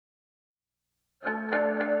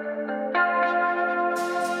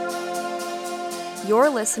You're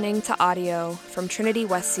listening to audio from Trinity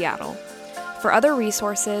West Seattle. For other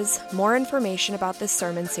resources, more information about this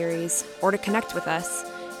sermon series, or to connect with us,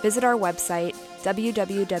 visit our website,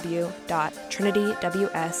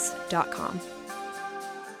 www.trinityws.com.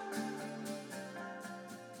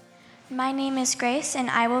 My name is Grace, and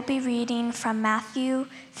I will be reading from Matthew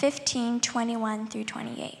 15:21 through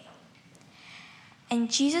 28. And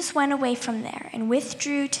Jesus went away from there and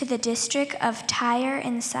withdrew to the district of Tyre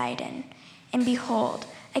and Sidon. And behold,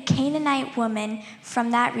 a Canaanite woman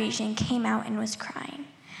from that region came out and was crying,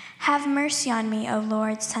 "Have mercy on me, O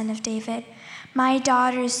Lord, Son of David. My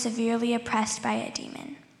daughter is severely oppressed by a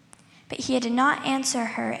demon." But he did not answer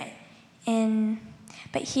her in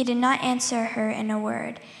a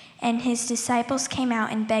word. And his disciples came out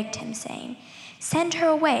and begged him, saying, "Send her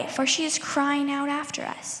away, for she is crying out after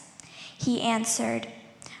us." He answered,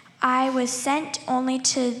 "I was sent only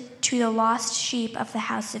to the lost sheep of the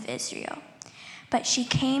house of Israel." But she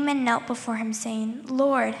came and knelt before him, saying,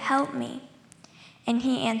 "Lord, help me." And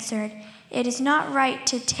he answered, "It is not right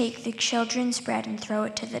to take the children's bread and throw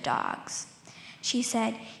it to the dogs." She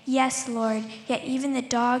said, "Yes, Lord, yet even the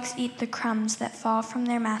dogs eat the crumbs that fall from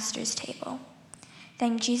their master's table."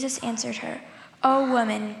 Then Jesus answered her, "O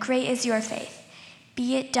woman, great is your faith.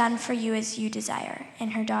 Be it done for you as you desire."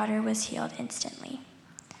 And her daughter was healed instantly.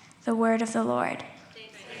 The word of the Lord.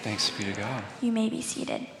 Thanks be to God. You may be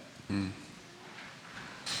seated.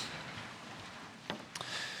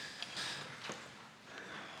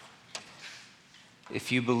 If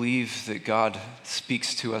you believe that God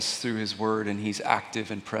speaks to us through his word and he's active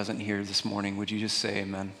and present here this morning, would you just say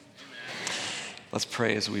amen? Let's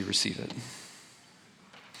pray as we receive it.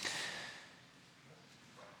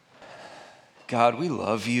 God, we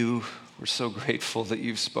love you. We're so grateful that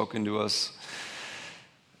you've spoken to us.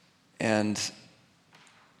 And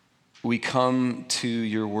we come to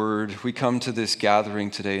your word. We come to this gathering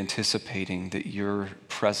today anticipating that you're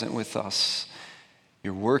present with us.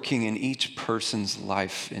 You're working in each person's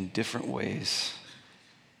life in different ways.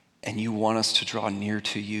 And you want us to draw near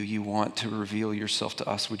to you. You want to reveal yourself to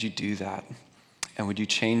us. Would you do that? And would you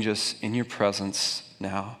change us in your presence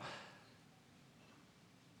now?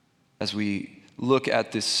 As we look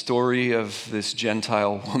at this story of this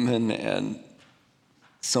Gentile woman and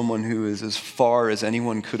someone who is as far as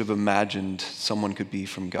anyone could have imagined someone could be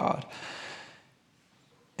from God,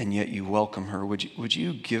 and yet you welcome her, would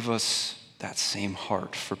you give us that same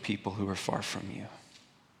heart for people who are far from you?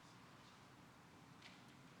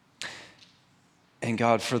 And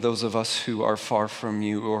God, for those of us who are far from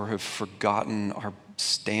you or have forgotten our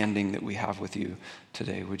standing that we have with you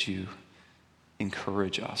today, would you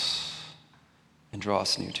encourage us and draw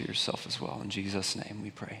us near to yourself as well? In Jesus' name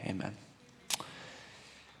we pray, amen.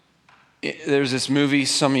 There's this movie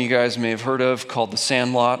some of you guys may have heard of called The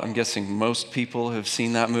Sandlot. I'm guessing most people have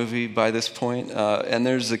seen that movie by this point. And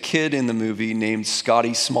there's a kid in the movie named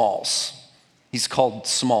Scotty Smalls. He's called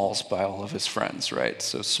Smalls by all of his friends, right?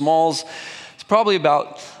 So Smalls is probably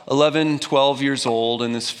about 11, 12 years old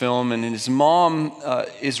in this film, and his mom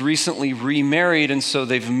is recently remarried, and so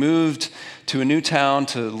they've moved to a new town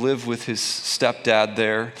to live with his stepdad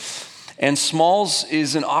there. And Smalls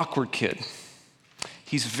is an awkward kid.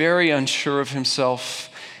 He's very unsure of himself.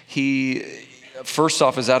 He, first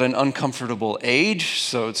off, is at an uncomfortable age,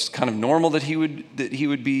 so it's kind of normal that he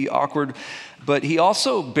would be awkward. But he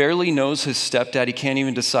also barely knows his stepdad. He can't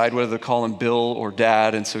even decide whether to call him Bill or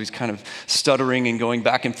Dad, and so he's kind of stuttering and going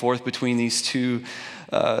back and forth between these two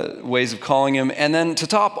ways of calling him. And then to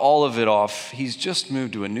top all of it off, he's just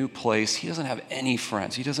moved to a new place. He doesn't have any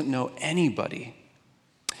friends. He doesn't know anybody.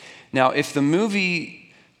 Now, if the movie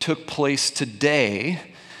took place today,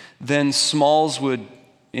 then Smalls would,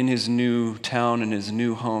 in his new town, in his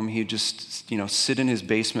new home, he'd just, sit in his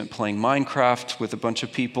basement playing Minecraft with a bunch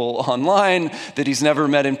of people online that he's never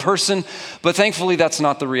met in person. But thankfully, that's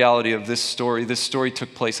not the reality of this story. This story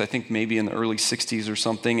took place, I think, maybe in the early 60s or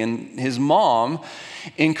something. And his mom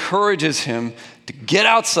encourages him to get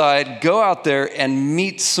outside, go out there, and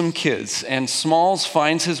meet some kids. And Smalls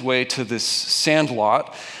finds his way to this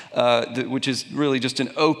sandlot, which is really just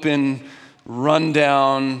an open,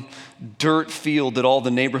 rundown dirt field that all the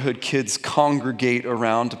neighborhood kids congregate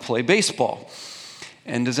around to play baseball.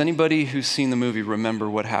 And does anybody who's seen the movie remember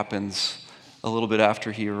what happens a little bit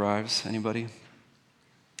after he arrives? Anybody?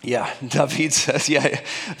 Yeah, David says, yeah, a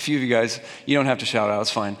few of you guys, you don't have to shout out, it's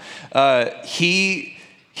fine. He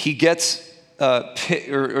gets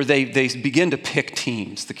they begin to pick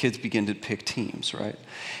teams. The kids begin to pick teams, right?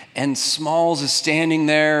 And Smalls is standing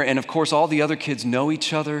there, and of course all the other kids know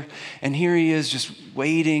each other, and here he is just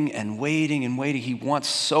waiting and waiting and waiting. He wants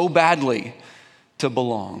so badly to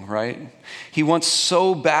belong, right? He wants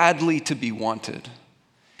so badly to be wanted.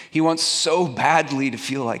 He wants so badly to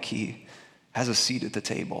feel like he has a seat at the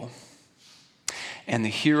table. And the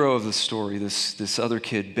hero of the story, this other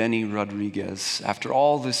kid, Benny Rodriguez, after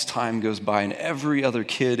all this time goes by and every other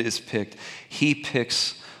kid is picked, he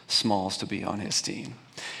picks Smalls to be on his team.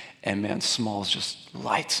 And man, Smalls just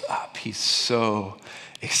lights up. He's so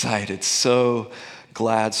excited, so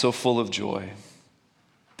glad, so full of joy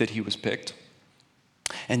that he was picked.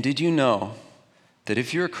 And did you know that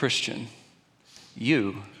if you're a Christian,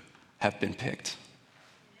 you have been picked?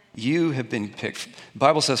 You have been picked. The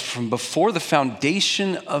Bible says from before the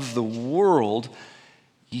foundation of the world,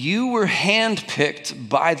 you were handpicked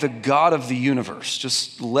by the God of the universe.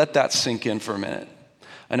 Just let that sink in for a minute.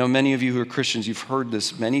 I know many of you who are Christians, you've heard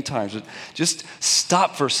this many times, but just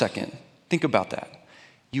stop for a second. Think about that.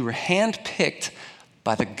 You were handpicked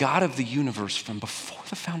by the God of the universe from before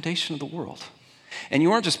the foundation of the world. And you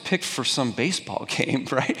weren't just picked for some baseball game,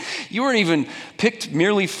 right? You weren't even picked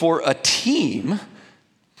merely for a team.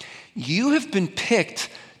 You have been picked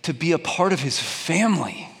to be a part of his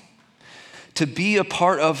family, to be a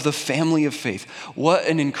part of the family of faith. What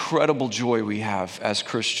an incredible joy we have as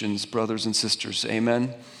Christians, brothers and sisters.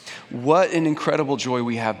 Amen. What an incredible joy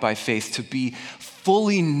we have by faith to be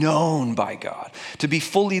fully known by God, to be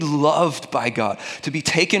fully loved by God, to be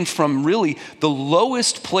taken from really the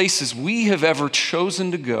lowest places we have ever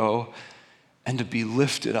chosen to go and to be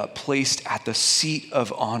lifted up, placed at the seat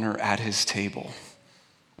of honor at his table.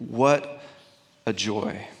 What a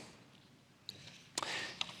joy.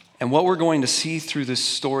 And what we're going to see through this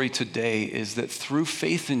story today is that through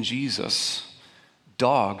faith in Jesus,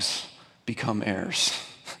 dogs become heirs.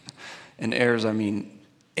 And heirs, I mean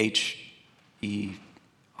Heirs.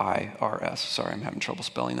 Sorry, I'm having trouble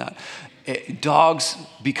spelling that. Dogs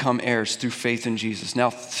become heirs through faith in Jesus. Now,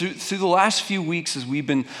 through the last few weeks, as we've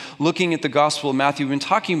been looking at the Gospel of Matthew, we've been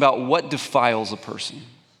talking about what defiles a person.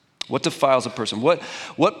 What defiles a person?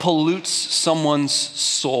 What pollutes someone's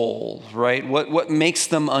soul, right? What makes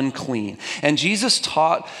them unclean? And Jesus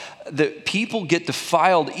taught that people get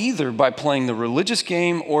defiled either by playing the religious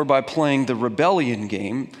game or by playing the rebellion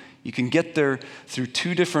game. You can get there through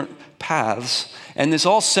two different paths. And this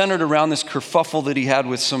all centered around this kerfuffle that he had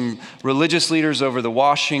with some religious leaders over the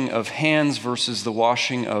washing of hands versus the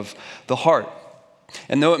washing of the heart.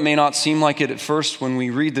 And though it may not seem like it at first when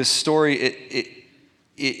we read this story,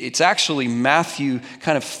 it's actually Matthew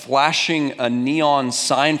kind of flashing a neon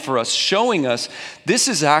sign for us, showing us this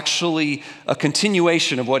is actually a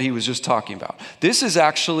continuation of what he was just talking about. This is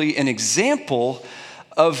actually an example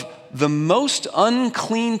of the most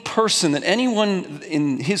unclean person that anyone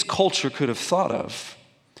in his culture could have thought of.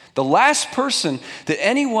 The last person that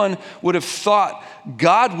anyone would have thought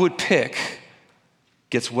God would pick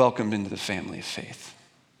gets welcomed into the family of faith.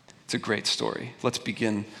 It's a great story. Let's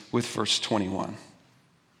begin with verse 21.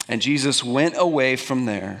 And Jesus went away from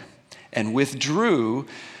there and withdrew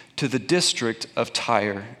to the district of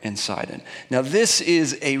Tyre and Sidon. Now, this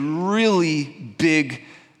is a really big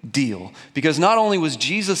deal because not only was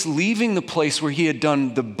Jesus leaving the place where he had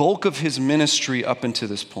done the bulk of his ministry up until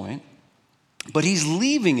this point, but he's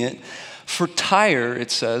leaving it for Tyre, it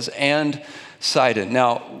says, and Sidon.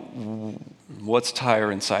 Now, what's Tyre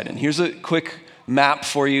and Sidon? Here's a quick map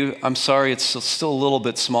for you. I'm sorry, it's still a little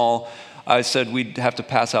bit small. I said we'd have to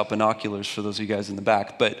pass out binoculars for those of you guys in the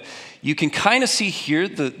back, but you can kind of see here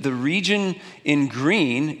the region in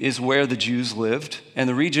green is where the Jews lived, and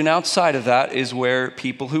the region outside of that is where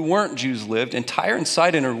people who weren't Jews lived, and Tyre and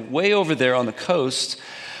Sidon are way over there on the coast,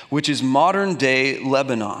 which is modern day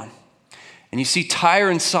Lebanon. And you see Tyre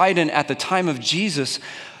and Sidon at the time of Jesus,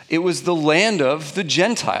 it was the land of the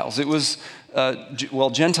Gentiles. It was,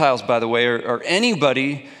 Gentiles, by the way, are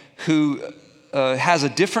anybody who has a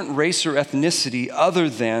different race or ethnicity other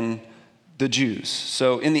than the Jews.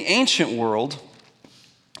 So in the ancient world,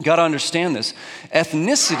 you got to understand this,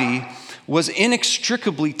 ethnicity was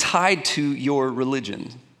inextricably tied to your religion,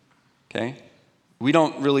 okay? We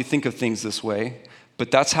don't really think of things this way, but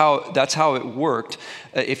that's how it worked.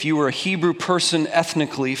 If you were a Hebrew person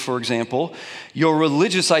ethnically, for example, your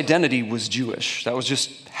religious identity was Jewish. That was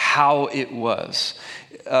just how it was.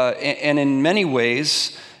 And in many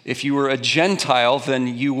ways, if you were a Gentile, then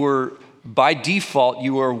you were, by default,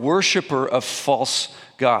 you were a worshiper of false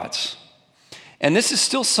gods. And this is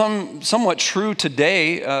still somewhat true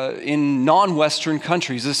today in non-Western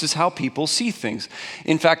countries. This is how people see things.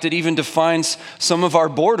 In fact, it even defines some of our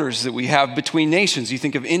borders that we have between nations. You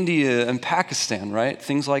think of India and Pakistan, right?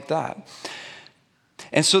 Things like that.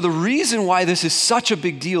 And so the reason why this is such a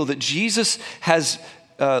big deal, that Jesus has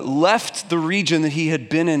left the region that he had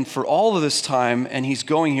been in for all of this time and he's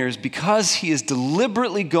going here, is because he is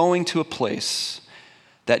deliberately going to a place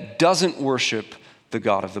that doesn't worship the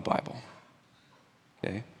God of the Bible.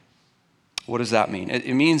 Okay? What does that mean?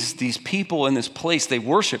 It means these people in this place, they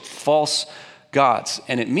worship false gods,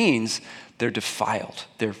 and it means they're defiled,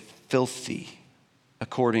 they're filthy,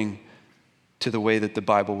 according to the way that the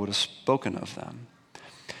Bible would have spoken of them.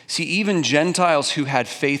 See, even Gentiles who had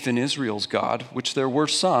faith in Israel's God, which there were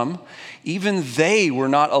some, even they were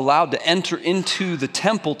not allowed to enter into the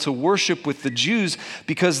temple to worship with the Jews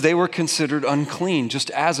because they were considered unclean, just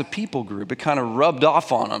as a people group. It kind of rubbed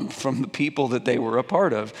off on them from the people that they were a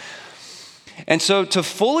part of. And so to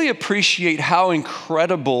fully appreciate how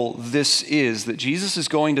incredible this is, that Jesus is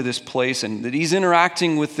going to this place and that he's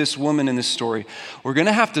interacting with this woman in this story, we're going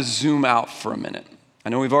to have to zoom out for a minute. I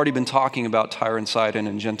know we've already been talking about Tyre and Sidon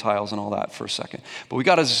and Gentiles and all that for a second, but we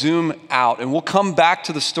got to zoom out, and we'll come back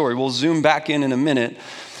to the story. We'll zoom back in a minute,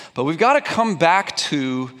 but we've got to come back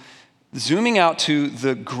to zooming out to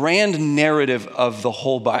the grand narrative of the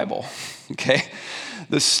whole Bible, okay?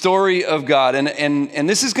 The story of God. And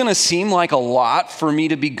this is going to seem like a lot for me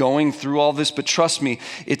to be going through all this, but trust me,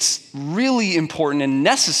 it's really important and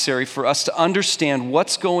necessary for us to understand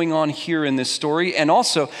what's going on here in this story and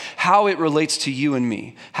also how it relates to you and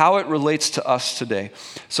me, how it relates to us today.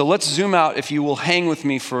 So let's zoom out, if you will hang with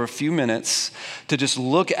me for a few minutes, to just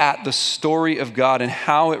look at the story of God and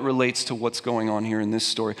how it relates to what's going on here in this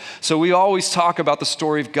story. So we always talk about the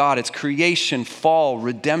story of God. It's creation, fall,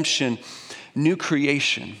 redemption, new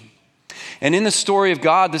creation. And in the story of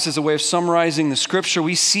God, this is a way of summarizing the scripture,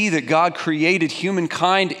 we see that God created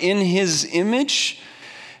humankind in his image.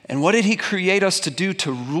 And what did he create us to do?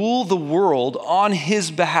 To rule the world on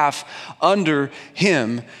his behalf under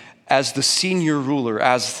him as the senior ruler,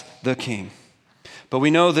 as the king. But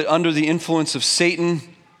we know that under the influence of Satan,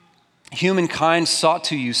 humankind sought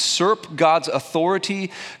to usurp God's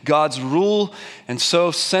authority, God's rule. And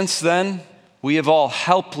so since then, we have all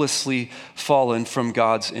helplessly fallen from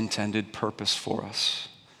God's intended purpose for us.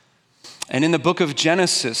 And in the book of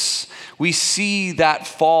Genesis, we see that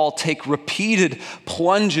fall take repeated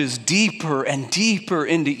plunges deeper and deeper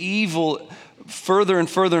into evil, further and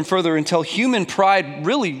further and further, until human pride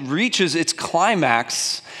really reaches its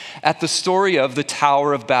climax at the story of the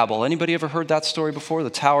Tower of Babel. Anybody ever heard that story before,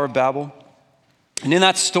 the Tower of Babel? And in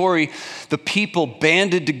that story, the people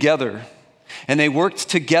banded together and they worked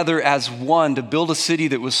together as one to build a city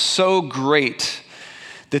that was so great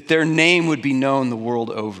that their name would be known the world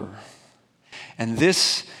over. And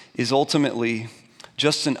this is ultimately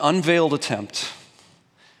just an unveiled attempt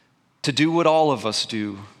to do what all of us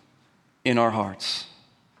do in our hearts,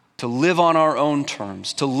 to live on our own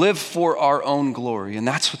terms, to live for our own glory. And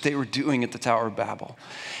that's what they were doing at the Tower of Babel.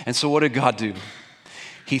 And so what did God do?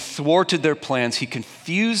 He thwarted their plans. He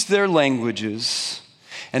confused their languages.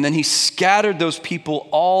 And then he scattered those people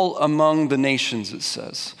all among the nations, it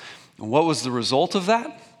says. And what was the result of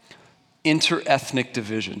that? Interethnic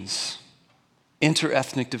divisions.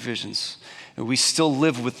 Interethnic divisions. And we still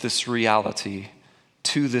live with this reality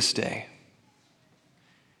to this day.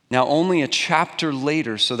 Now, only a chapter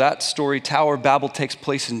later, so that story, Tower of Babel, takes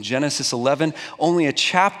place in Genesis 11. Only a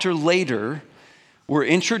chapter later, we're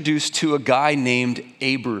introduced to a guy named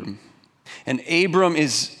Abram. And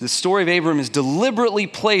the story of Abram is deliberately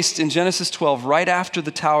placed in Genesis 12 right after the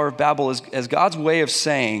Tower of Babel as God's way of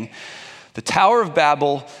saying the Tower of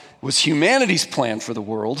Babel was humanity's plan for the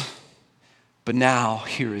world, but now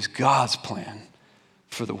here is God's plan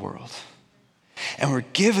for the world. And we're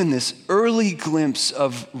given this early glimpse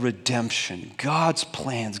of redemption, God's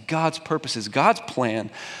plans, God's purposes. God's plan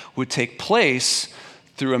would take place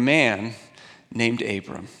through a man named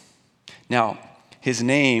Abram. Now, his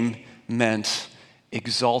name meant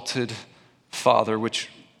exalted father, which,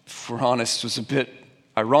 if we're honest, was a bit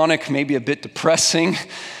ironic, maybe a bit depressing,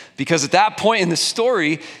 because at that point in the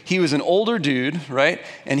story, he was an older dude, right?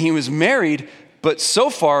 And he was married, but so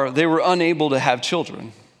far they were unable to have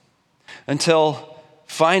children until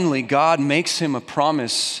finally God makes him a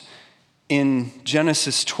promise. In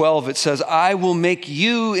Genesis 12, it says, I will make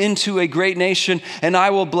you into a great nation and I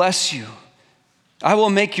will bless you. I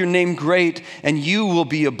will make your name great, and you will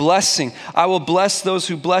be a blessing. I will bless those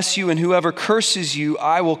who bless you, and whoever curses you,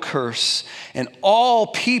 I will curse. And all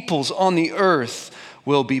peoples on the earth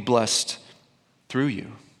will be blessed through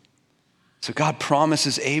you. So God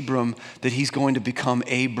promises Abram that he's going to become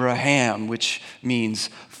Abraham, which means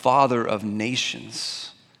father of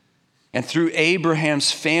nations. And through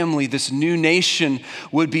Abraham's family, this new nation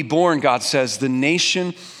would be born, God says, the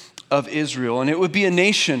nation of Israel. And it would be a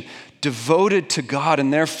nation devoted to God,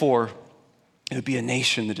 and therefore it would be a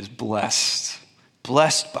nation that is blessed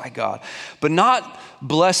by God, but not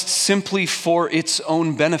blessed simply for its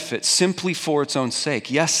own benefit, simply for its own sake.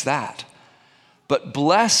 Yes, that. But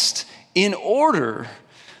blessed in order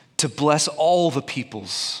to bless all the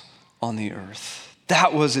peoples on the earth.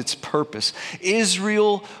 That was its purpose.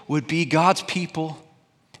 Israel would be God's people,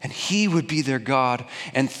 and he would be their God.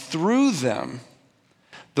 And through them,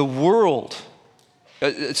 through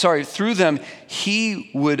them,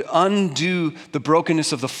 he would undo the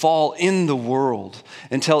brokenness of the fall in the world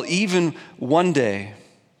until even one day,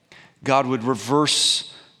 God would reverse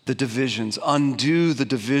the divisions, undo the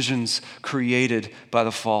divisions created by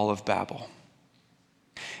the fall of Babel.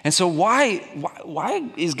 And so why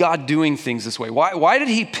is God doing things this way? Why did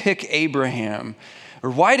he pick Abraham? Or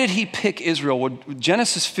why did he pick Israel? Well,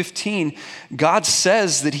 Genesis 15, God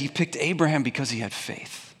says that he picked Abraham because he had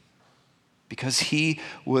faith. Because he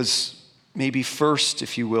was maybe first,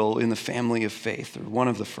 if you will, in the family of faith, or one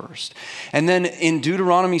of the first. And then in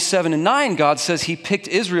Deuteronomy 7 and 9, God says he picked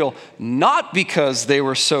Israel not because they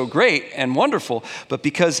were so great and wonderful, but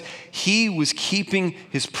because he was keeping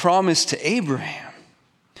his promise to Abraham.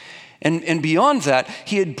 And beyond that,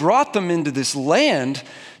 he had brought them into this land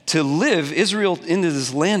to live, Israel into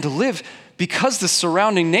this land to live, because the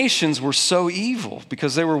surrounding nations were so evil,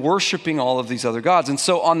 because they were worshiping all of these other gods. And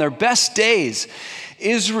so on their best days,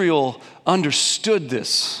 Israel understood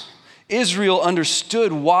this. Israel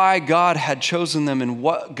understood why God had chosen them and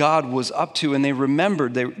what God was up to, and they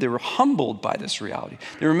remembered, they were humbled by this reality.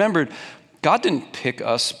 They remembered, God didn't pick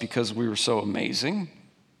us because we were so amazing,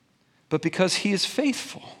 but because he is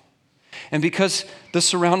faithful. And because the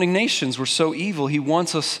surrounding nations were so evil, he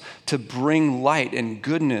wants us to bring light and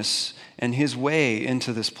goodness and his way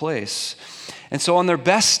into this place. And so on their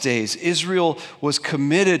best days, Israel was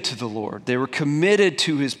committed to the Lord. They were committed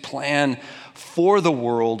to his plan for the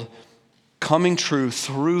world coming true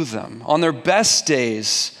through them. On their best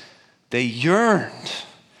days, they yearned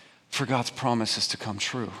for God's promises to come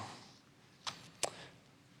true.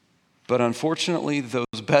 But unfortunately,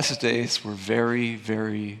 those best days were very,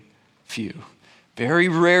 very few. Very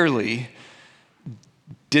rarely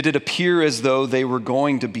did it appear as though they were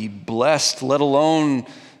going to be blessed, let alone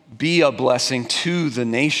be a blessing to the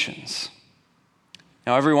nations.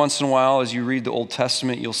 Now, every once in a while, as you read the Old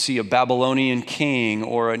Testament, you'll see a Babylonian king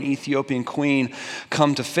or an Ethiopian queen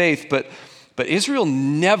come to faith, but Israel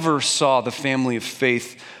never saw the family of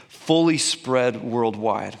faith fully spread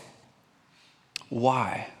worldwide.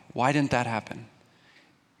 Why? Why didn't that happen?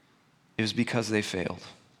 It was because they failed.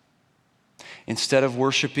 Instead of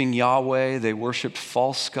worshiping Yahweh, they worshiped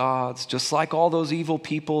false gods, just like all those evil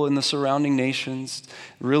people in the surrounding nations.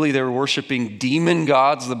 Really, they were worshiping demon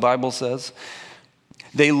gods, the Bible says.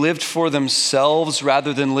 They lived for themselves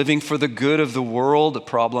rather than living for the good of the world, a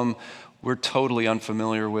problem we're totally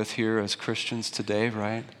unfamiliar with here as Christians today,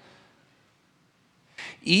 right?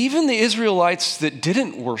 Even the Israelites that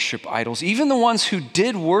didn't worship idols, even the ones who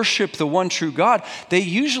did worship the one true God, they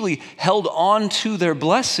usually held on to their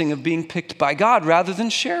blessing of being picked by God rather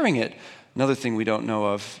than sharing it. Another thing we don't know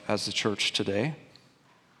of as the church today.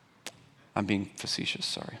 I'm being facetious,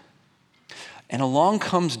 sorry. And along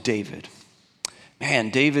comes David.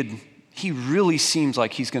 Man, David, he really seems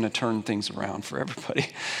like he's going to turn things around for everybody.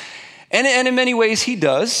 And in many ways he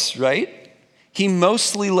does, right? He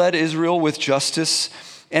mostly led Israel with justice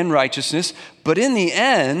and righteousness, but in the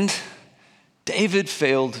end, David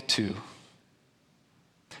failed too.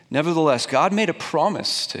 Nevertheless, God made a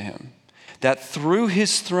promise to him that through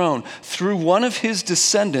his throne, through one of his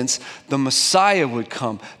descendants, the Messiah would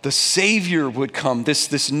come, the Savior would come,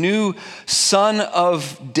 this new son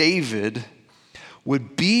of David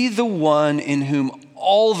would be the one in whom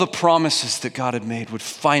all the promises that God had made would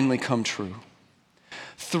finally come true.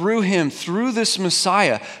 Through him, through this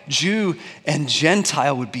Messiah, Jew and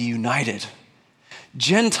Gentile would be united.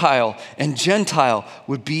 Gentile and Gentile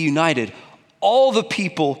would be united. All the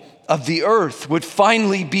people of the earth would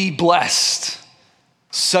finally be blessed.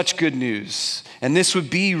 Such good news. And this would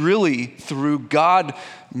be really through God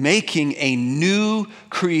making a new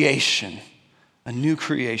creation,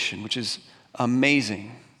 which is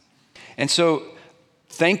amazing. And so,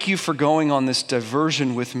 thank you for going on this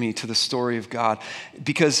diversion with me to the story of God,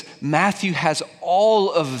 because Matthew has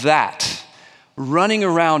all of that running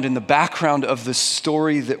around in the background of the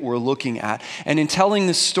story that we're looking at. And in telling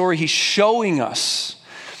this story, he's showing us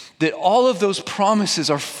that all of those promises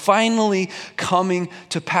are finally coming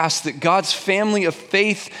to pass, that God's family of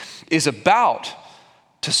faith is about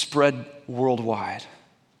to spread worldwide.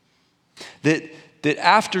 That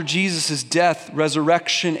after Jesus' death,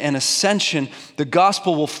 resurrection, and ascension, the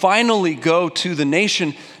gospel will finally go to the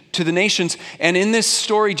nations. And in this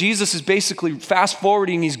story, Jesus is basically fast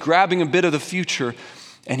forwarding, he's grabbing a bit of the future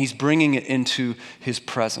and he's bringing it into his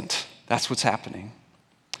present. That's what's happening.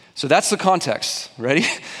 So that's the context. Ready?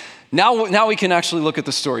 Now we can actually look at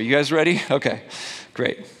the story. You guys ready? Okay,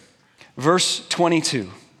 great. Verse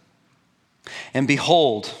 22. And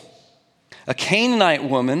behold, a Canaanite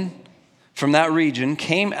woman from that region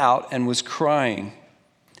came out and was crying,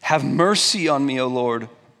 "Have mercy on me, O Lord,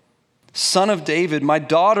 Son of David. My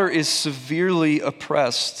daughter is severely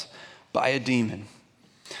oppressed by a demon."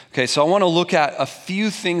 Okay, so I want to look at a few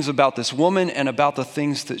things about this woman and about the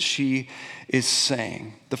things that she is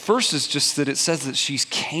saying. The first is just that it says that she's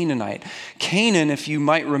Canaanite. Canaan, if you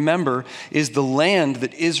might remember, is the land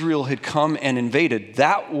that Israel had come and invaded.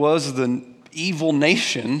 That was the evil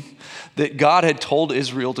nation that God had told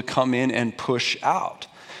Israel to come in and push out.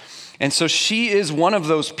 And so she is one of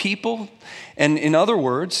those people, and in other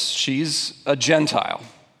words, she's a Gentile.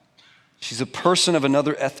 She's a person of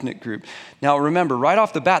another ethnic group. Now remember, right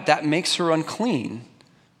off the bat, that makes her unclean,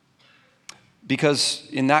 because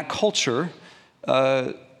in that culture,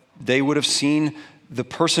 they would have seen the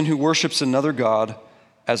person who worships another god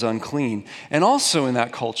as unclean. And also in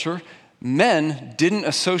that culture, men didn't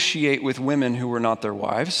associate with women who were not their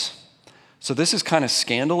wives. So this is kind of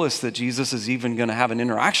scandalous that Jesus is even going to have an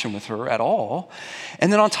interaction with her at all.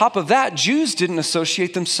 And then on top of that, Jews didn't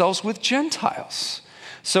associate themselves with Gentiles.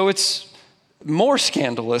 So it's more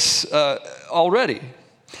scandalous already.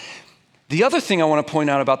 The other thing I want to point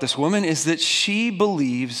out about this woman is that she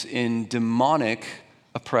believes in demonic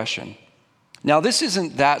oppression. Now, this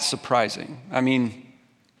isn't that surprising. I mean,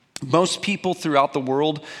 most people throughout the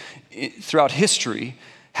world, throughout history,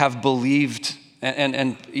 have believed,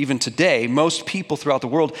 and even today, most people throughout the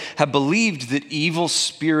world have believed that evil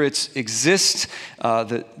spirits exist,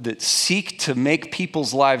 that seek to make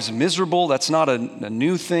people's lives miserable. That's not a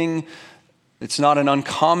new thing. It's not an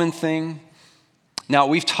uncommon thing. Now,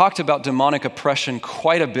 we've talked about demonic oppression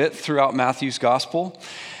quite a bit throughout Matthew's gospel,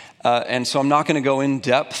 and so I'm not going to go in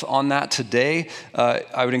depth on that today.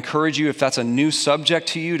 I would encourage you, if that's a new subject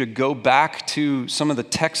to you, to go back to some of the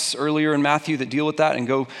texts earlier in Matthew that deal with that and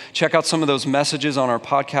go check out some of those messages on our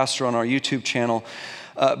podcast or on our YouTube channel.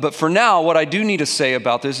 But for now, what I do need to say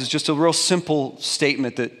about this is just a real simple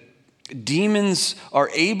statement that demons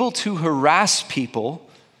are able to harass people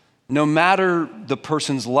no matter the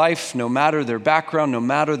person's life, no matter their background, no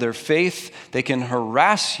matter their faith. They can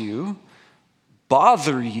harass you,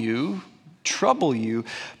 bother you, trouble you,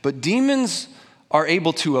 but demons are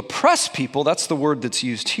able to oppress people, that's the word that's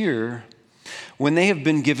used here, when they have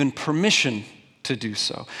been given permission to do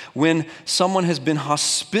so. When someone has been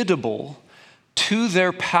hospitable to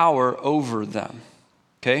their power over them.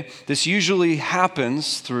 Okay? This usually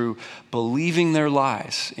happens through believing their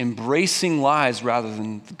lies, embracing lies rather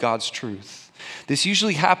than God's truth. This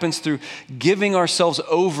usually happens through giving ourselves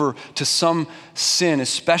over to some sin,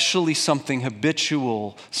 especially something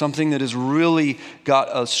habitual, something that has really got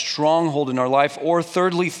a stronghold in our life, or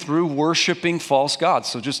thirdly, through worshiping false gods.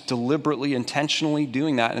 So just deliberately, intentionally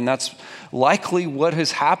doing that. And that's likely what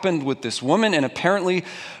has happened with this woman, and apparently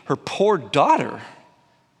her poor daughter,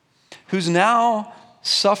 who's now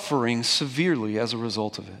suffering severely as a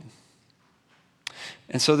result of it.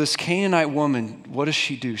 And so this Canaanite woman, what does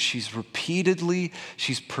she do? She's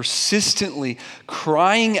persistently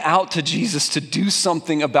crying out to Jesus to do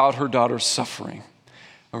something about her daughter's suffering.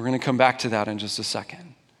 And we're going to come back to that in just a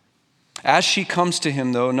second. As she comes to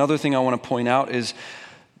him, though, another thing I want to point out is,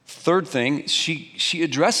 third thing, she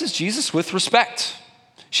addresses Jesus with respect.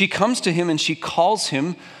 She comes to him and she calls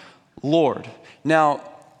him Lord. Now,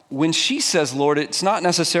 when she says Lord, it's not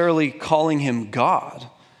necessarily calling him God,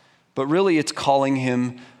 but really it's calling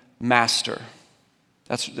him Master.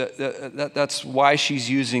 That's why she's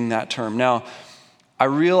using that term. Now, I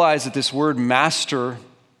realize that this word master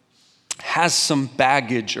has some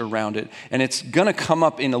baggage around it, and it's going to come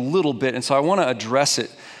up in a little bit, and so I want to address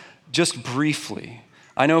it just briefly.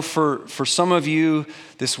 I know for some of you,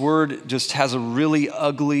 this word just has a really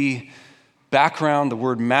ugly background, the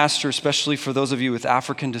word master, especially for those of you with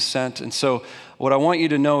African descent. And so what I want you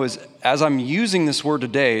to know is, as I'm using this word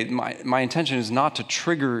today, my intention is not to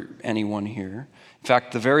trigger anyone here. In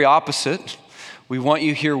fact, the very opposite. We want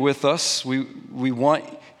you here with us. We want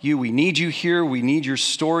you. We need you here. We need your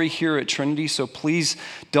story here at Trinity. So please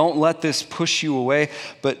don't let this push you away.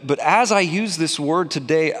 But as I use this word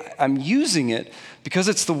today, I'm using it because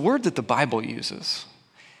it's the word that the Bible uses.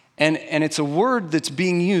 And it's a word that's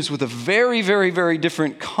being used with a very, very, very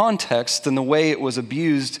different context than the way it was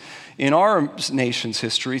abused in our nation's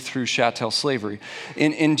history through chattel slavery.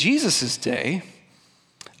 In Jesus' day,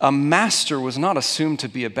 a master was not assumed to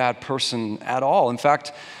be a bad person at all. In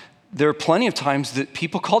fact, there are plenty of times that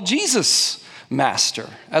people call Jesus master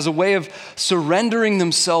as a way of surrendering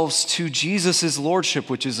themselves to Jesus' lordship,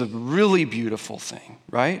 which is a really beautiful thing,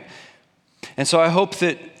 right? And so I hope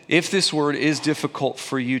that if this word is difficult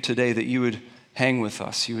for you today, that you would hang with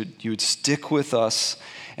us, you would stick with us.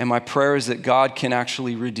 And my prayer is that God can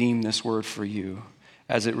actually redeem this word for you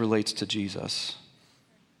as it relates to Jesus.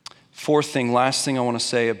 Fourth thing, last thing I want to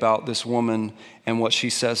say about this woman and what she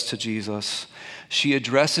says to Jesus. She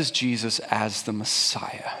addresses Jesus as the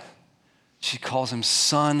Messiah. She calls him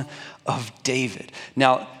Son of David.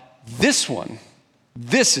 Now, this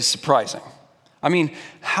is surprising. I mean,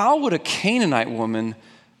 how would a Canaanite woman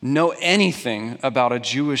know anything about a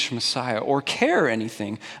Jewish Messiah or care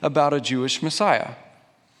anything about a Jewish Messiah?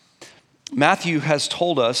 Matthew has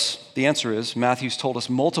told us, the answer is, Matthew's told us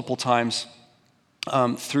multiple times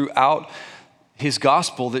throughout his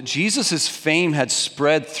gospel that Jesus' fame had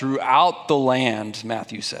spread throughout the land,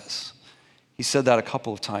 Matthew says. He said that a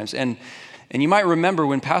couple of times. And you might remember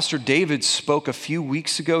when Pastor David spoke a few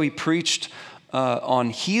weeks ago, he preached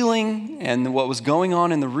on healing and what was going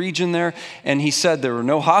on in the region there. And he said there were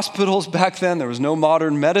no hospitals back then, there was no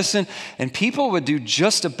modern medicine, and people would do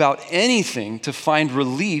just about anything to find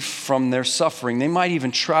relief from their suffering. They might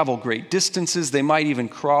even travel great distances, they might even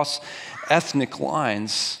cross ethnic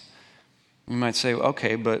lines. You might say,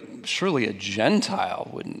 okay, but surely a Gentile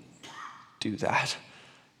wouldn't do that.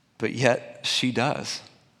 But yet she does.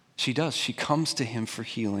 She does. She comes to him for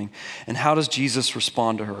healing. And how does Jesus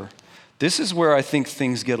respond to her? This is where I think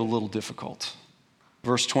things get a little difficult.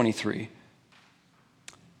 Verse 23.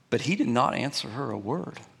 But he did not answer her a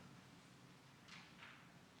word.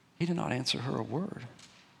 He did not answer her a word.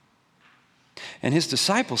 And his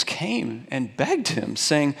disciples came and begged him,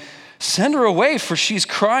 saying, "Send her away, for she's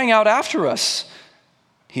crying out after us."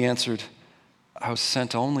 He answered, "I was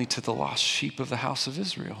sent only to the lost sheep of the house of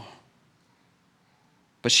Israel."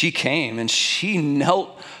 But she came and she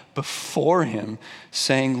knelt before him,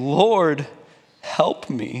 saying, "Lord, help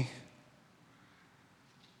me."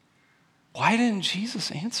 Why didn't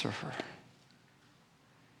Jesus answer her?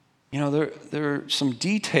 You know, there are some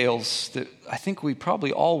details that I think we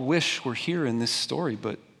probably all wish were here in this story,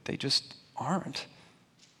 but they just aren't.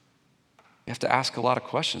 You have to ask a lot of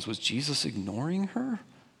questions. Was Jesus ignoring her?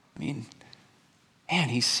 I mean, man,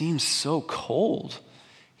 he seems so cold.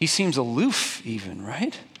 He seems aloof even,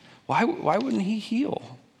 right? Why wouldn't he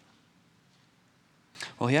heal?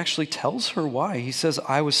 Well, he actually tells her why. He says,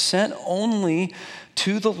 "I was sent only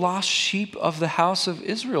to the lost sheep of the house of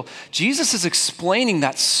Israel." Jesus is explaining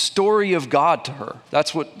that story of God to her.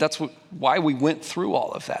 That's why we went through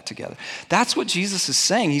all of that together. That's what Jesus is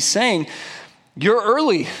saying. He's saying, you're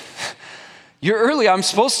early. You're early. I'm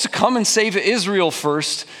supposed to come and save Israel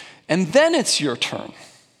first, and then it's your turn.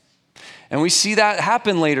 And we see that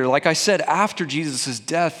happen later. Like I said, after Jesus'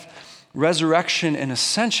 death, resurrection, and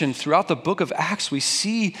ascension, throughout the book of Acts, we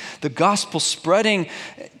see the gospel spreading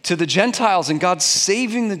to the Gentiles and God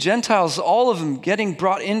saving the Gentiles, all of them getting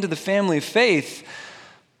brought into the family of faith,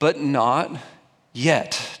 but not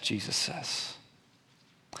yet, Jesus says.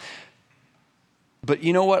 But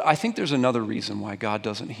you know what? I think there's another reason why God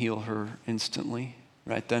doesn't heal her instantly,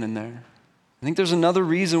 right then and there. I think there's another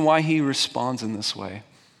reason why he responds in this way.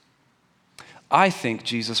 I think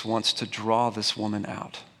Jesus wants to draw this woman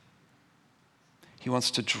out. He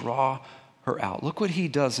wants to draw her out. Look what he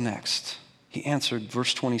does next. He answered,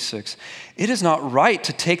 verse 26, "It is not right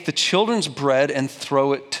to take the children's bread and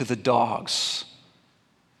throw it to the dogs."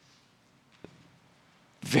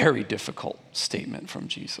 Very difficult statement from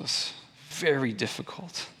Jesus. Very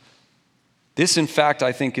difficult. This, in fact,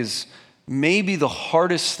 I think is maybe the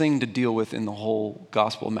hardest thing to deal with in the whole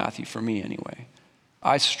Gospel of Matthew, for me anyway.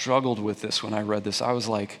 I struggled with this when I read this. I was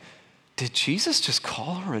like, did Jesus just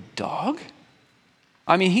call her a dog?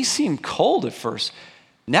 I mean, he seemed cold at first.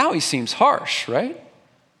 Now he seems harsh, right?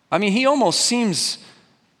 I mean, he almost seems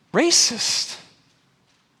racist.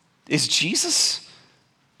 Is Jesus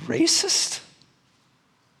racist?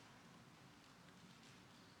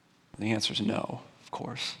 The answer is no, of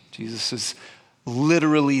course. Jesus is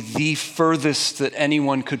literally the furthest that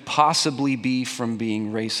anyone could possibly be from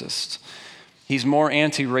being racist. He's more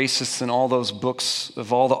anti-racist than all those books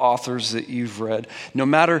of all the authors that you've read. No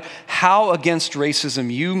matter how against racism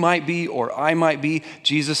you might be or I might be,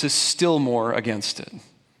 Jesus is still more against it.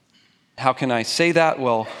 How can I say that?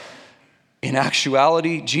 Well, in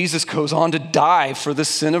actuality, Jesus goes on to die for the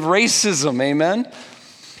sin of racism. Amen?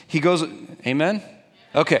 Amen?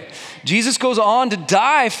 Okay. Jesus goes on to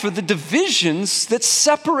die for the divisions that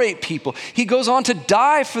separate people. He goes on to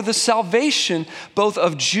die for the salvation both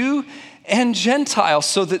of Jew and Gentile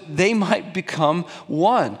so that they might become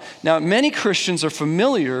one. Now, many Christians are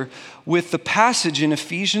familiar with the passage in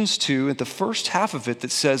Ephesians 2 at the first half of it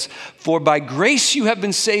that says, "For by grace you have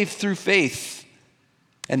been saved through faith.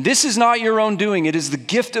 And this is not your own doing. It is the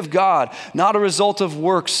gift of God, not a result of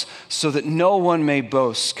works, so that no one may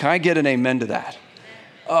boast." Can I get an amen to that?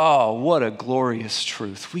 Oh, what a glorious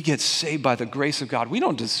truth. We get saved by the grace of God. We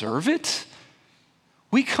don't deserve it.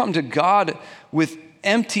 We come to God with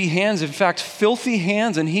empty hands, in fact, filthy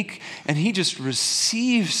hands, and he just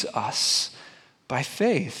receives us by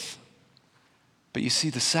faith. But you see,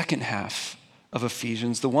 the second half of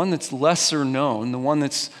Ephesians, the one that's lesser known, the one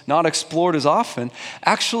that's not explored as often,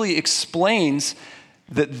 actually explains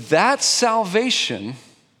that salvation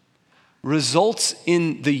results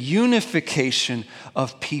in the unification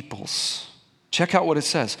of peoples. Check out what it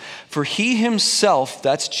says. "For he himself,"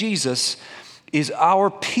 that's Jesus, "is our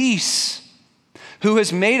peace, who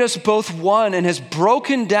has made us both one and has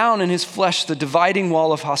broken down in his flesh the dividing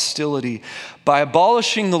wall of hostility by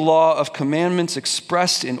abolishing the law of commandments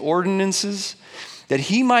expressed in ordinances, that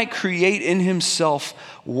he might create in himself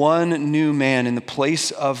one new man in the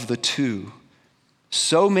place of the two,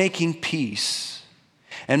 so making peace,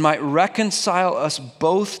 and might reconcile us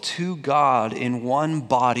both to God in one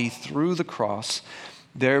body through the cross,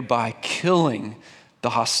 thereby killing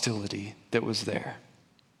the hostility that was there."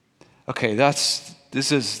 Okay,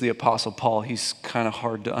 this is the Apostle Paul. He's kind of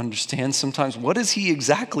hard to understand sometimes. What is he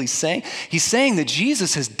exactly saying? He's saying that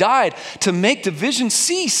Jesus has died to make division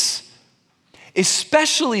cease,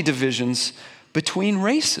 especially divisions between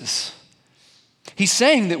races. He's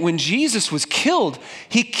saying that when Jesus was killed,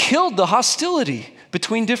 he killed the hostility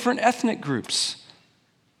between different ethnic groups.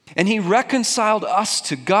 And he reconciled us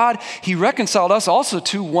to God. He reconciled us also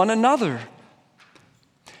to one another.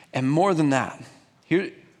 And more than that,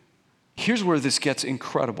 here's where this gets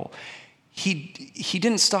incredible. He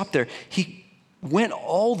didn't stop there. He went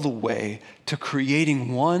all the way to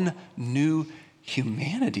creating one new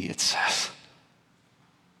humanity, it says.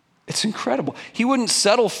 It's incredible. He wouldn't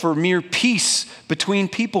settle for mere peace between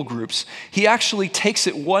people groups. He actually takes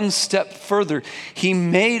it one step further. He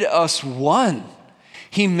made us one.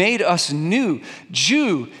 He made us new,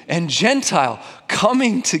 Jew and Gentile,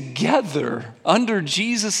 coming together under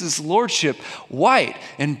Jesus' lordship, white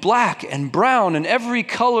and black and brown and every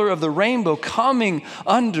color of the rainbow coming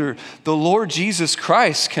under the Lord Jesus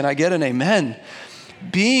Christ. Can I get an amen?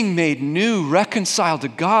 Being made new, reconciled to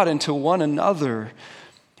God and to one another.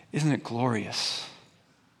 Isn't it glorious?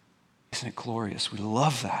 Isn't it glorious? We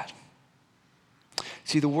love that.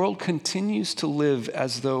 See, the world continues to live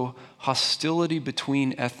as though hostility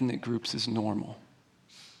between ethnic groups is normal.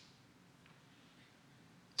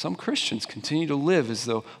 Some Christians continue to live as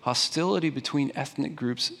though hostility between ethnic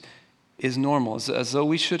groups is normal, as though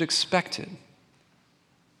we should expect it.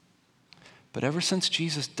 But ever since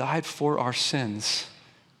Jesus died for our sins,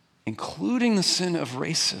 including the sin of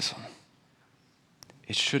racism,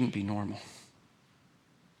 it shouldn't be normal.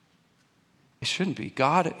 It shouldn't be.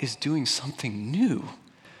 God is doing something new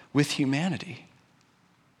with humanity.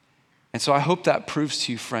 And so I hope that proves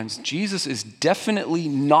to you, friends, Jesus is definitely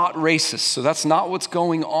not racist. So that's not what's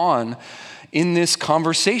going on in this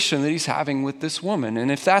conversation that he's having with this woman.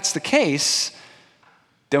 And if that's the case,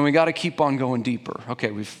 then we got to keep on going deeper.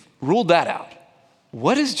 Okay, we've ruled that out.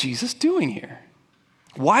 What is Jesus doing here?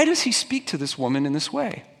 Why does he speak to this woman in this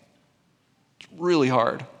way? It's really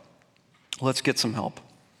hard. Let's get some help.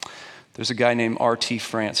 There's a guy named R.T.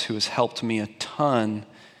 France who has helped me a ton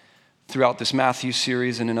throughout this Matthew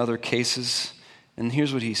series and in other cases. And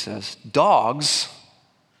here's what he says. Dogs,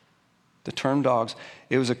 the term dogs,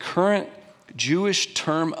 it was a current Jewish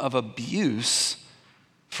term of abuse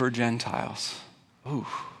for Gentiles. Ooh,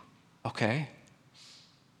 okay.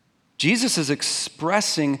 Jesus is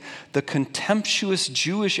expressing the contemptuous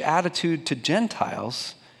Jewish attitude to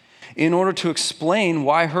Gentiles in order to explain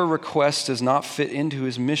why her request does not fit into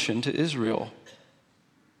his mission to Israel.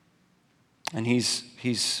 And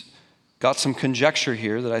he's got some conjecture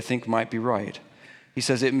here that I think might be right. He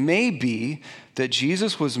says, it may be that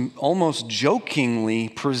Jesus was almost jokingly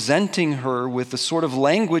presenting her with the sort of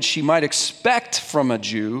language she might expect from a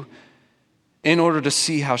Jew in order to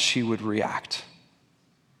see how she would react.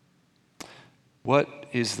 What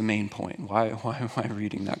is the main point? Why am I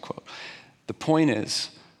reading that quote? The point is,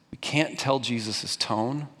 we can't tell Jesus'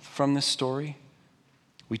 tone from this story.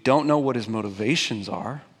 We don't know what his motivations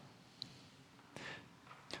are.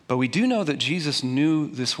 But we do know that Jesus knew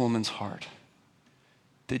this woman's heart.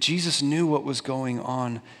 That Jesus knew what was going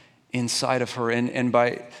on inside of her. And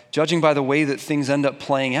by judging by the way that things end up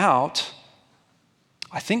playing out,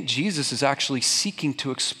 I think Jesus is actually seeking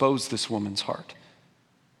to expose this woman's heart.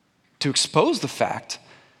 To expose the fact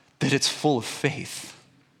that it's full of faith,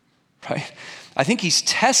 right? I think he's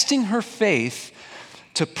testing her faith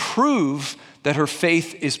to prove that her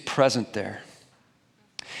faith is present there.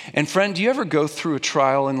 And friend, do you ever go through a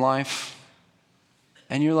trial in life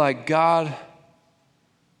and you're like, God,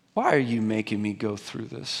 why are you making me go through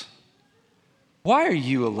this? Why are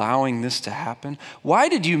you allowing this to happen? Why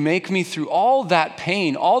did you make me through all that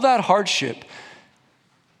pain, all that hardship?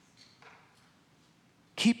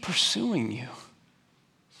 Keep pursuing you.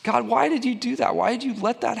 God, why did you do that? Why did you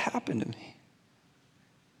let that happen to me?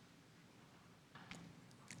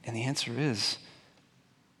 And the answer is,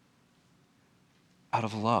 out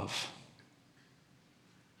of love.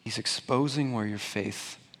 He's exposing where your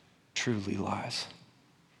faith truly lies.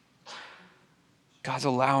 God's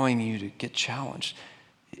allowing you to get challenged.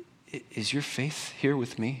 Is your faith here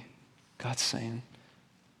with me? God's saying.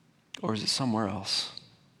 Or is it somewhere else?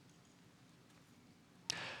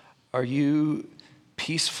 Are you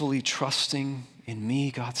peacefully trusting in me,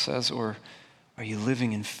 God says, or are you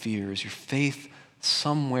living in fear? Is your faith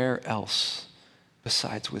somewhere else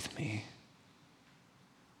besides with me?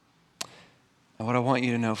 And what I want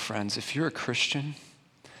you to know, friends, if you're a Christian,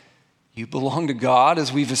 you belong to God,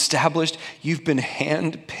 as we've established. You've been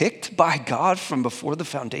handpicked by God from before the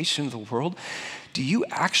foundation of the world. Do you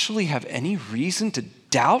actually have any reason to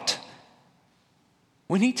doubt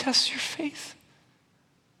when he tests your faith?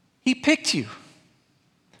 He picked you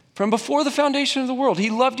from before the foundation of the world. He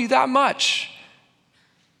loved you that much.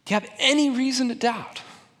 Do you have any reason to doubt?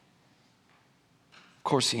 Of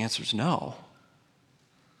course, the answer is no.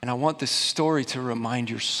 And I want this story to remind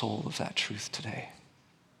your soul of that truth today.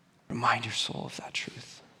 Remind your soul of that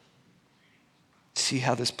truth. See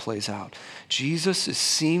how this plays out. Jesus is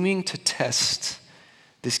seeming to test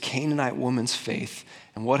this Canaanite woman's faith.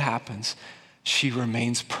 And what happens? She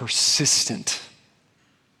remains persistent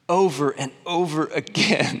over and over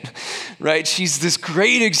again, right? She's this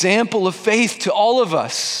great example of faith to all of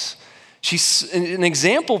us. She's an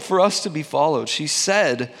example for us to be followed. She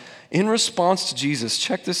said in response to Jesus,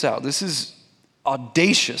 check this out. This is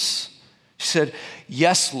audacious. She said,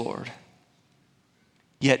 "Yes, Lord,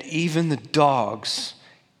 yet even the dogs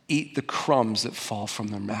eat the crumbs that fall from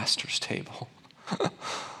their master's table."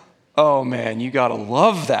 Oh man, you gotta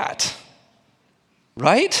love that,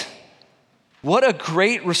 right? What a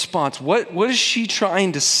great response. What is she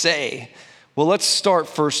trying to say? Well, let's start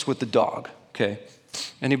first with the dog, okay?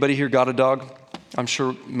 Anybody here got a dog? I'm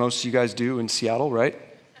sure most of you guys do in Seattle, right?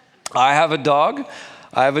 I have a dog,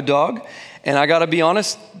 and I gotta be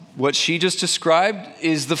honest, what she just described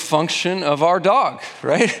is the function of our dog,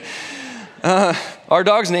 right? Our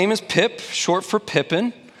dog's name is Pip, short for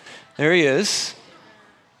Pippin. There he is.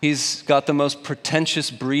 He's got the most pretentious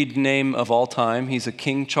breed name of all time. He's a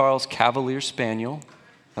King Charles Cavalier Spaniel,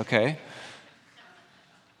 okay?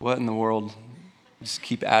 What in the world? Just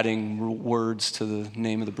keep adding words to the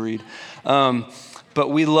name of the breed. But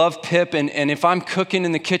we love Pip, and if I'm cooking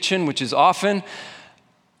in the kitchen, which is often,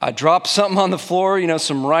 I drop something on the floor,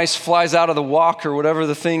 some rice flies out of the wok or whatever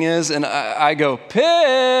the thing is, and I go,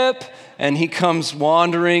 "Pip!" And he comes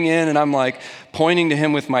wandering in, and I'm like pointing to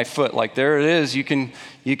him with my foot, like, "There it is, you can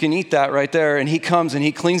eat that right there." And he comes and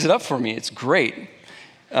he cleans it up for me. It's great.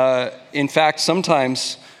 In fact,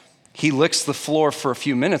 sometimes he licks the floor for a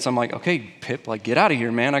few minutes. I'm like, "Okay, Pip, get out of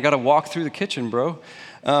here, man. I got to walk through the kitchen, bro."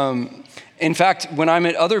 In fact, when I'm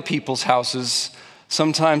at other people's houses,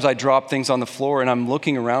 sometimes I drop things on the floor and I'm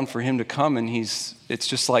looking around for him to come, and it's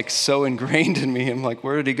just so ingrained in me. I'm like,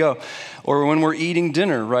 "Where did he go?" Or when we're eating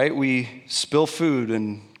dinner, right? We spill food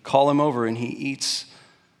and call him over and he eats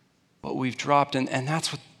what we've dropped. And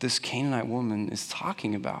that's what this Canaanite woman is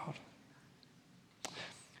talking about.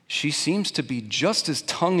 She seems to be just as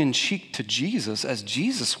tongue-in-cheek to Jesus as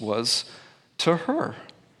Jesus was to her.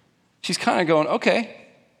 She's kind of going, "Okay,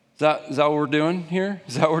 is that what we're doing here?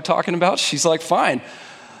 Is that what we're talking about?" She's like, "Fine.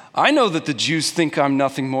 I know that the Jews think I'm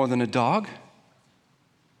nothing more than a dog.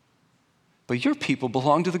 But your people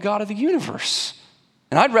belong to the God of the universe.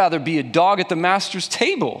 And I'd rather be a dog at the master's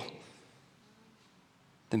table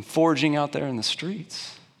than foraging out there in the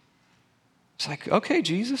streets." It's like, "Okay,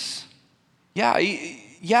 Jesus,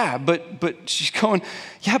 Yeah, but she's going,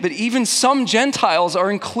 yeah, but even some Gentiles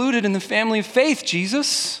are included in the family of faith,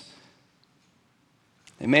 Jesus.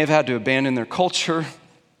 They may have had to abandon their culture.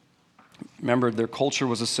 Remember, their culture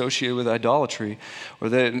was associated with idolatry. Or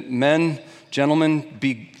the men, gentlemen,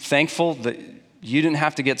 be thankful that you didn't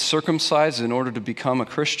have to get circumcised in order to become a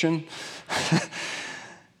Christian.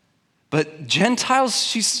 But Gentiles,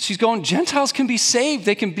 she's going, Gentiles can be saved.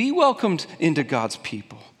 They can be welcomed into God's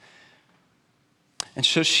people. And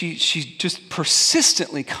so she just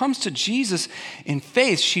persistently comes to Jesus in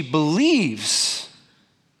faith. She believes.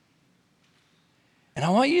 And I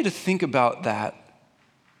want you to think about that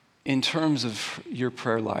in terms of your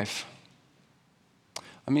prayer life.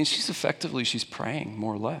 I mean, she's praying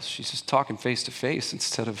more or less. She's just talking face to face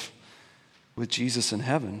instead of with Jesus in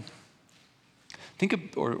heaven.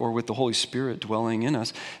 Or with the Holy Spirit dwelling in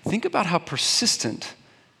us. Think about how persistent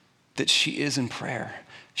that she is in prayer.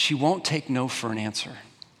 She won't take no for an answer.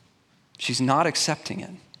 She's not accepting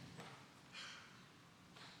it.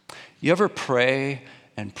 You ever pray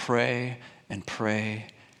and pray and pray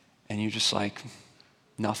and you're just like,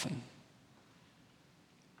 nothing?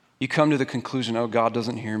 You come to the conclusion, oh, God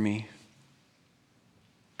doesn't hear me.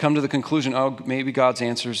 Come to the conclusion, oh, maybe God's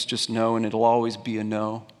answer is just no and it'll always be a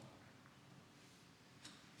no.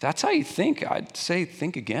 That's how you think. I'd say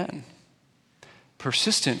think again.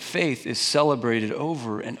 Persistent faith is celebrated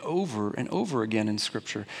over and over and over again in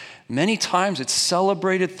Scripture. Many times it's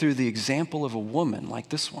celebrated through the example of a woman like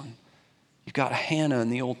this one. You've got Hannah in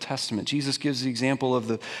the Old Testament. Jesus gives the example of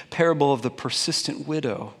the parable of the persistent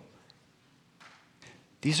widow.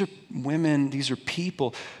 These are women, these are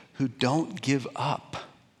people who don't give up.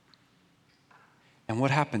 And what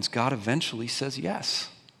happens? God eventually says yes.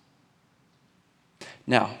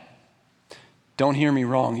 Now, don't hear me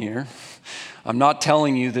wrong here. I'm not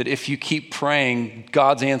telling you that if you keep praying,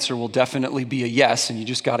 God's answer will definitely be a yes, and you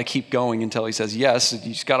just got to keep going until he says yes.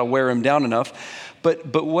 You just got to wear him down enough.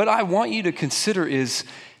 But what I want you to consider is,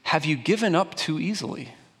 have you given up too easily?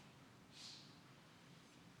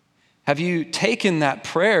 Have you taken that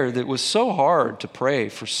prayer that was so hard to pray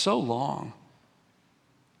for so long,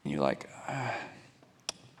 and you're like,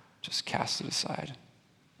 just cast it aside.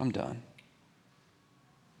 I'm done.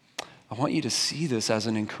 I want you to see this as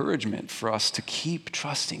an encouragement for us to keep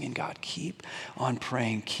trusting in God, keep on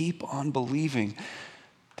praying, keep on believing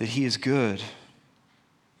that he is good.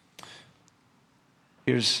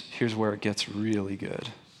 Here's where it gets really good.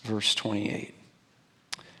 Verse 28.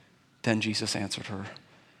 Then Jesus answered her,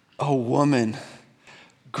 "O woman,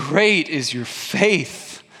 great is your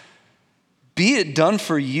faith. Be it done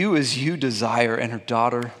for you as you desire." And her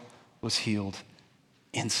daughter was healed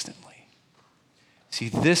instantly. See,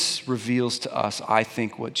 this reveals to us, I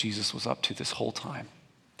think, what Jesus was up to this whole time.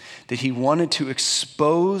 That he wanted to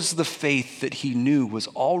expose the faith that he knew was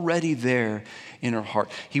already there in her heart.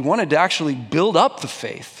 He wanted to actually build up the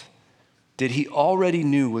faith that he already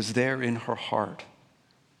knew was there in her heart.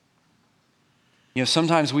 You know,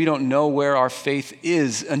 sometimes we don't know where our faith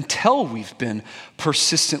is until we've been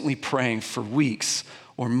persistently praying for weeks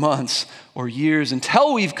or months or years,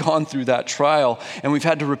 until we've gone through that trial and we've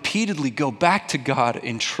had to repeatedly go back to God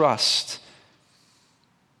in trust.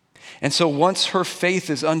 And so once her faith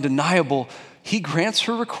is undeniable, he grants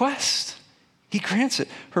her request. He grants it.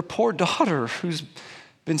 Her poor daughter, who's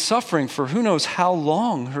been suffering for who knows how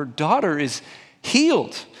long, her daughter is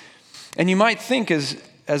healed. And you might think, as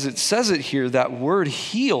it says it here, that word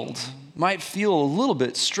healed might feel a little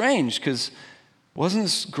bit strange, because wasn't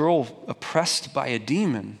this girl oppressed by a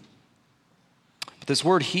demon? But this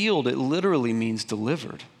word healed, it literally means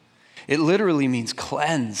delivered. It literally means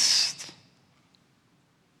cleansed.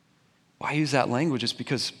 Why use that language? It's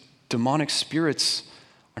because demonic spirits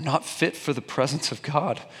are not fit for the presence of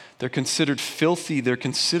God. They're considered filthy. They're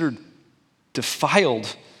considered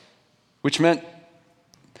defiled, which meant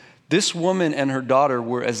this woman and her daughter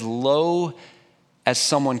were as low as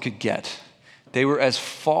someone could get. They were as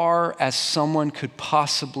far as someone could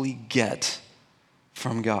possibly get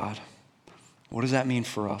from God. What does that mean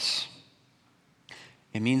for us?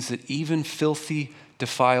 It means that even filthy,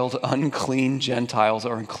 defiled, unclean Gentiles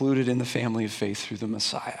are included in the family of faith through the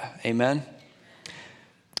Messiah. Amen?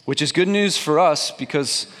 Which is good news for us,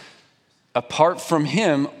 because apart from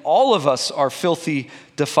him, all of us are filthy,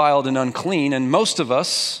 defiled, and unclean, and most of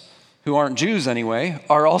us, who aren't Jews anyway,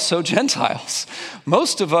 are also Gentiles.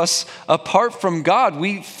 Most of us, apart from God,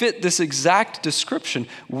 we fit this exact description.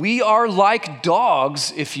 We are like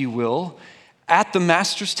dogs, if you will, at the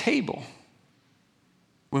master's table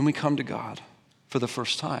when we come to God for the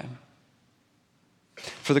first time.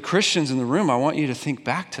 For the Christians in the room, I want you to think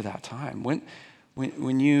back to that time when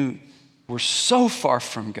were so far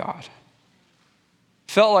from God.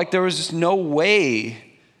 Felt like there was just no way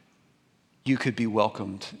you could be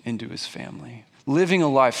welcomed into his family. Living a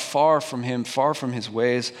life far from him, far from his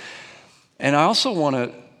ways. And I also want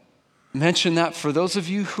to mention that for those of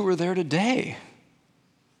you who are there today.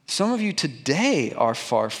 Some of you today are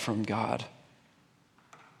far from God.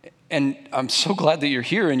 And I'm so glad that you're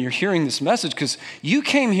here and you're hearing this message, because you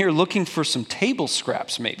came here looking for some table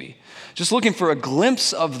scraps maybe. Just looking for a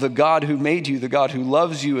glimpse of the God who made you, the God who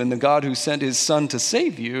loves you, and the God who sent his son to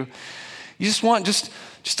save you. You just want just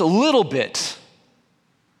a little bit.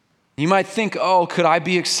 You might think, oh, could I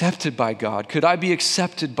be accepted by God? Could I be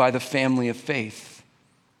accepted by the family of faith?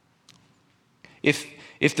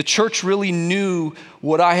 If the church really knew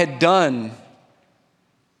what I had done,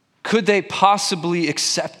 could they possibly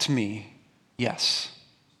accept me? Yes.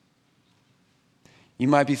 You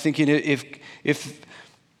might be thinking, if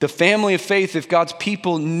the family of faith, if God's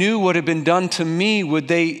people knew what had been done to me, would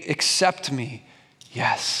they accept me?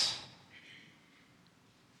 Yes.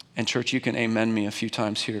 And church, you can amen me a few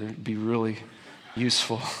times here. It'd be really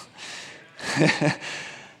useful.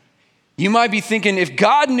 You might be thinking, if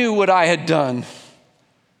God knew what I had done,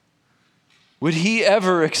 would he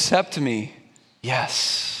ever accept me?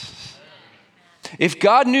 Yes. If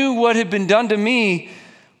God knew what had been done to me,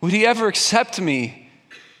 would he ever accept me?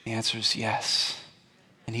 The answer is yes.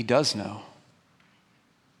 And he does know.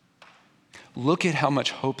 Look at how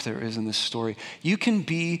much hope there is in this story. You can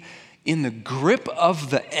be in the grip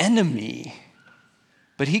of the enemy,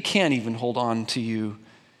 but he can't even hold on to you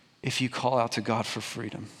if you call out to God for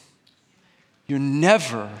freedom. You're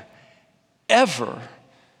never, ever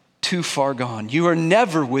too far gone. You are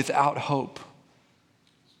never without hope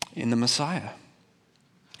in the Messiah.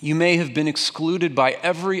 You may have been excluded by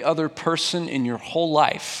every other person in your whole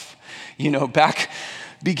life.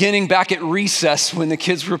 Beginning back at recess when the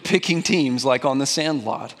kids were picking teams, like on the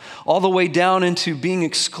Sandlot, all the way down into being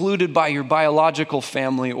excluded by your biological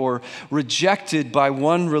family or rejected by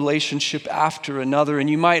one relationship after another. And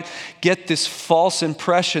you might get this false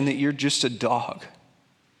impression that you're just a dog.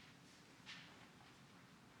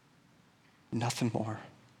 Nothing more.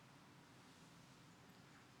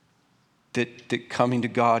 That coming to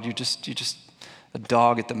God, you're just a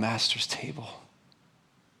dog at the master's table.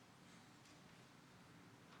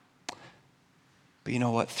 But you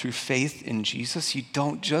know what? Through faith in Jesus, you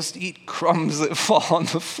don't just eat crumbs that fall on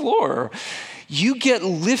the floor. You get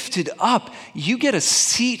lifted up. You get a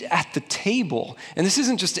seat at the table. And this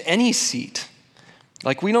isn't just any seat.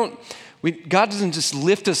 Like God doesn't just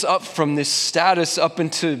lift us up from this status up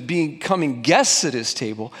into becoming guests at his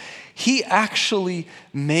table. He actually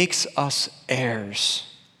makes us heirs.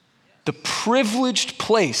 The privileged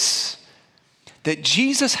place that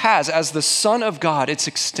Jesus has as the Son of God, it's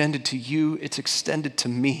extended to you, it's extended to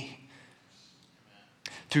me.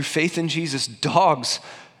 Through faith in Jesus, dogs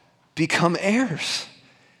become heirs.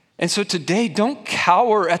 And so today, don't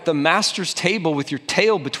cower at the master's table with your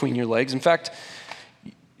tail between your legs. In fact,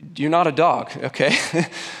 you're not a dog, okay?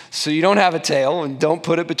 So you don't have a tail, and don't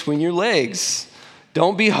put it between your legs.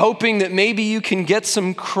 Don't be hoping that maybe you can get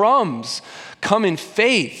some crumbs. Come in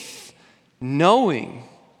faith, knowing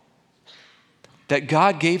that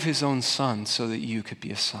God gave his own son so that you could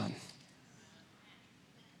be a son.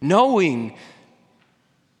 Knowing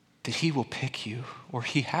that he will pick you, or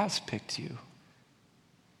he has picked you,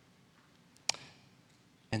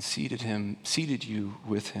 and seated you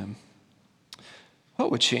with him.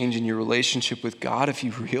 What would change in your relationship with God if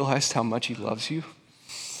you realized how much he loves you?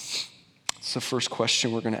 It's the first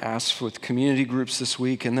question we're going to ask with community groups this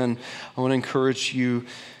week, and then I want to encourage you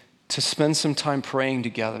to spend some time praying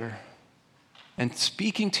together and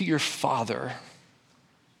speaking to your Father.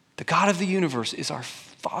 The God of the universe is our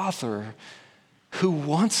Father who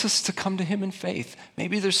wants us to come to him in faith.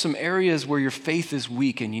 Maybe there's some areas where your faith is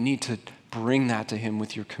weak and you need to bring that to him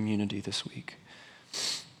with your community this week.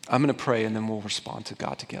 I'm going to pray and then we'll respond to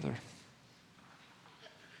God together.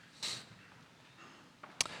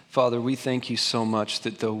 Father, we thank you so much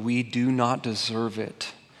that though we do not deserve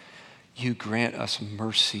it, you grant us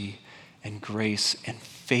mercy and grace and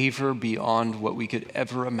favor beyond what we could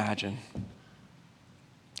ever imagine.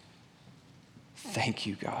 Thank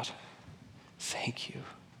you, God. Thank you.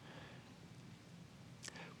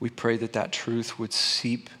 We pray that truth would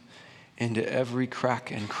seep into every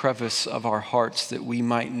crack and crevice of our hearts, that we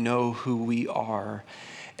might know who we are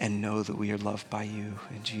and know that we are loved by you.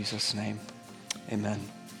 In Jesus' name, amen.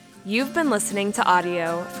 You've been listening to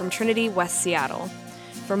audio from Trinity West Seattle.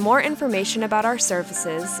 For more information about our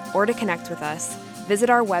services or to connect with us,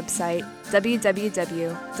 visit our website,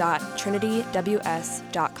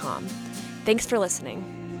 www.trinityws.com. Thanks for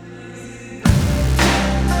listening.